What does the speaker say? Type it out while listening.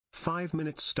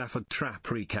5-minute Stafford trap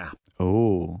recap.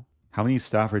 Oh, how many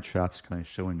Stafford traps can I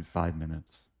show in 5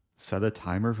 minutes? Set a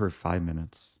timer for 5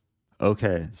 minutes.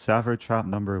 Okay, Stafford trap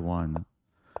number one.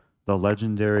 The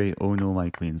legendary Oh No My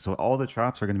Queen. So all the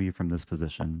traps are going to be from this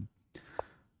position.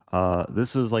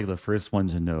 This is like the first one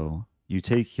to know. You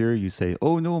take here, you say,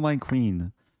 "Oh no, my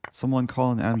queen. Someone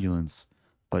call an ambulance."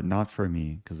 But not for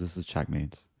me, because this is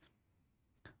checkmate.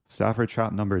 Stafford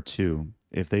trap number two.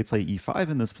 If they play e5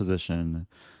 in this position,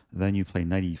 then you play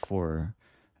knight e4,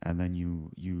 and then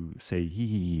you say hee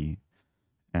hee hee.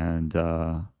 And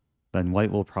then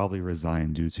white will probably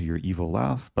resign due to your evil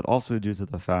laugh, but also due to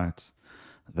the fact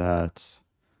that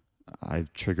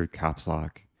I've triggered caps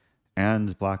lock.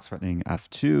 And black's threatening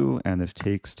f2, and if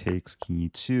takes, king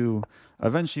e2.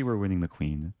 Eventually, we're winning the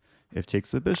queen. If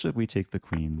takes the bishop, we take the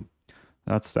queen.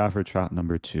 That's Stafford trap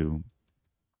number two.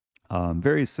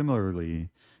 Very similarly,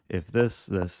 if this,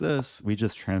 we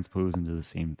just transpose into the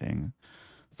same thing.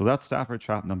 So that's Stafford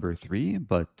trap number three,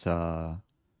 but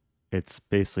it's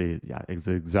basically, yeah, it's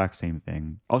the exact same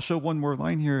thing. I'll show one more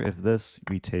line here. If this,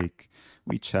 we take,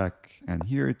 we check, and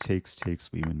here it takes,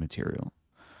 we win material.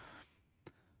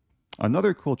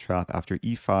 Another cool trap after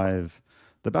e5,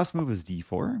 the best move is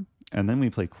d4, and then we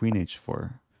play queen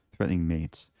h4, threatening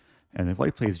mate. And if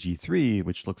white plays g3,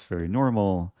 which looks very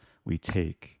normal, we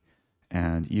take.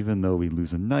 And even though we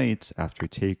lose a knight, after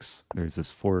takes, there's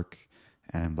this fork,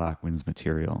 and black wins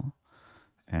material.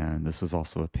 And this is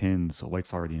also a pin, so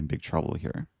white's already in big trouble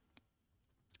here.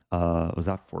 Was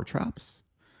that 4 traps?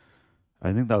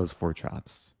 I think that was 4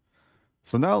 traps.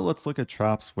 So now let's look at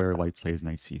traps where white plays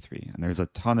knight c3. And there's a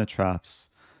ton of traps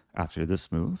after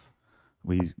this move.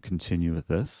 We continue with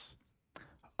this.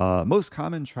 Most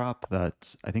common trap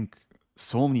that I think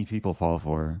so many people fall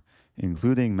for,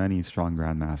 including many strong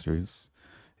grandmasters,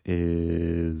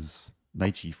 is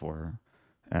knight g4.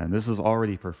 And this is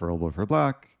already preferable for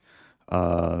black.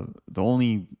 The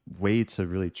only way to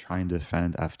really try and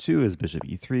defend f2 is bishop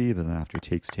e3, but then after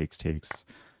takes,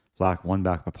 black won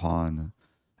back the pawn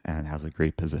and has a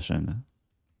great position.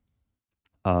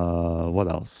 What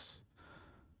else?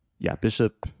 Yeah,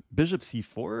 bishop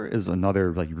c4 is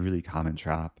another like really common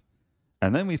trap.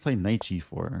 And then we play knight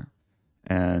g4.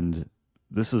 And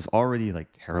this is already like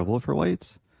terrible for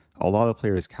white. A lot of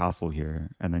players castle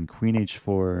here. And then queen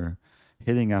h4,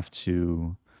 hitting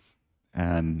f2.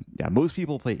 And yeah, most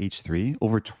people play h3.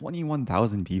 Over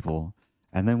 21,000 people.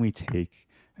 And then we take.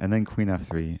 And then queen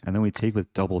f3. And then we take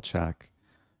with double check.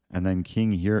 And then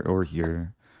king here or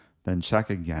here, then check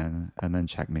again, and then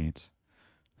checkmate.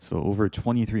 So over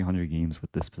 2,300 games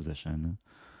with this position.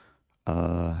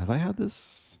 Have I had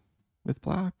this with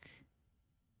black?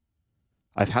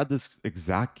 I've had this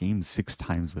exact game 6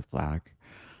 times with black.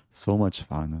 So much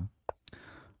fun.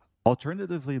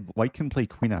 Alternatively, white can play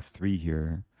queen f3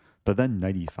 here, but then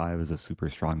knight e5 is a super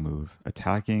strong move.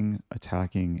 Attacking,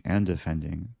 and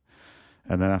defending.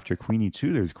 And then after queen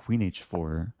e2, there's queen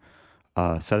h4.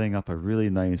 Setting up a really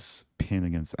nice pin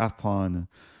against f-pawn,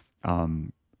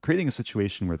 creating a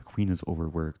situation where the queen is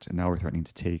overworked, and now we're threatening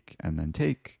to take and then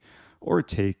take, or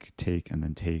take and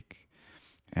then take.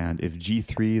 And if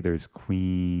g3, there's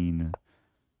queen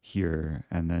here,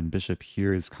 and then bishop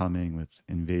here is coming with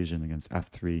invasion against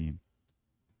f3.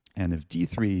 And if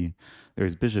d3,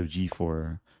 there's bishop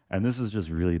g4, and this is just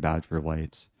really bad for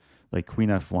white. Like queen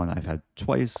f1, I've had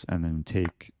twice, and then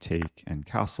take, and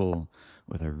castle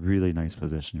with a really nice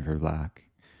position for black.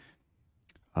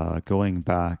 Going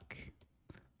back,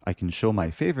 I can show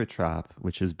my favorite trap,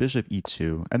 which is bishop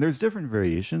e2. And there's different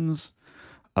variations,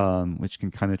 which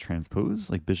can kind of transpose,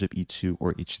 like bishop e2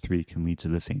 or h3 can lead to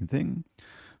the same thing.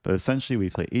 But essentially, we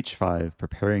play h5,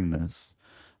 preparing this.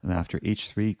 And then after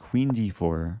h3, queen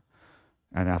d4.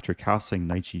 And after castling,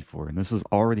 knight g4. And this is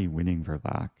already winning for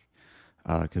black,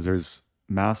 because there's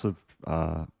massive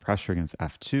pressure against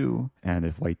f2, and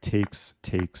if white takes,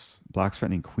 black's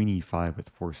threatening queen e5 with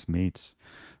forced mates.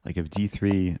 Like if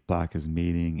d3, black is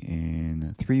mating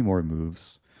in 3 more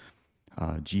moves.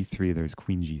 G3, there's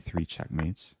queen g3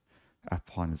 checkmate.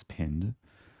 F-pawn is pinned.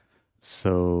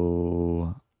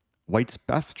 So white's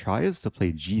best try is to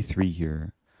play g3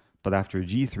 here, but after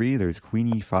g3, there's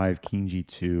queen e5, king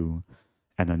g2,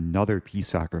 and another piece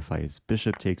sacrifice.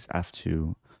 Bishop takes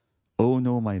f2. Oh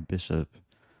no, my bishop.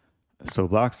 So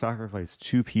black sacrificed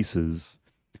 2 pieces,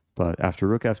 but after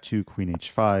rook f2, queen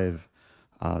h5,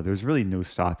 there's really no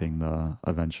stopping the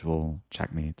eventual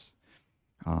checkmate.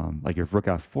 Like if rook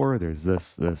f4, there's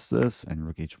this, and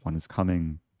rook h1 is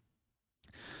coming.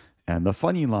 And the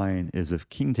funny line is if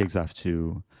king takes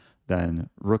f2,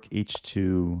 then rook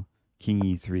h2, king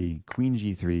e3, queen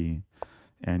g3,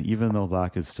 and even though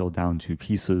black is still down 2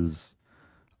 pieces,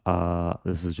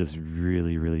 This is just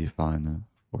really, really fun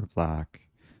for black.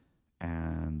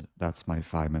 And that's my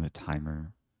 5-minute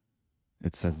timer.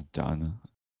 It says done.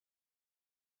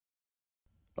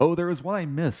 Oh, there was one I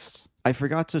missed. I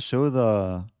forgot to show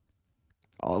the.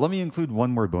 Oh, let me include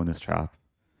one more bonus trap.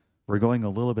 We're going a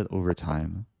little bit over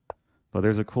time, but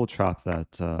there's a cool trap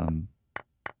that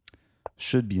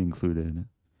should be included.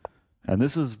 And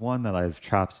this is one that I've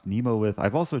trapped Nemo with.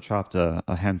 I've also trapped a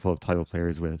handful of title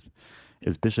players with.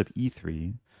 Is bishop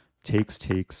e3, takes,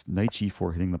 knight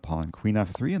g4 hitting the pawn, queen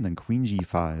f3, and then queen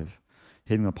g5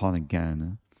 hitting the pawn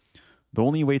again. The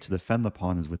only way to defend the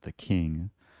pawn is with the king.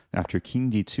 After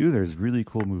king d2, there's really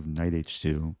cool move knight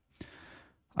h2.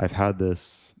 I've had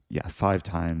this, 5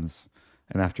 times.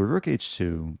 And after rook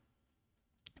h2,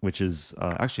 which is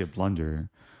actually a blunder,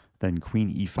 then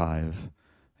queen e5.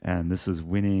 And this is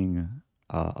winning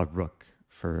a rook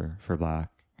for black.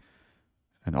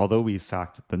 And although we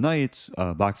sacked the knight,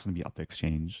 black's going to be up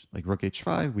exchange. Like rook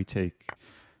h5, we take,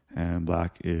 and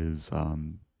black is,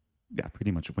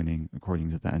 pretty much winning according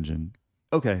to the engine.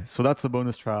 Okay, so that's the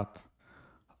bonus trap.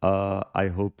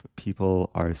 I hope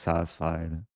people are satisfied.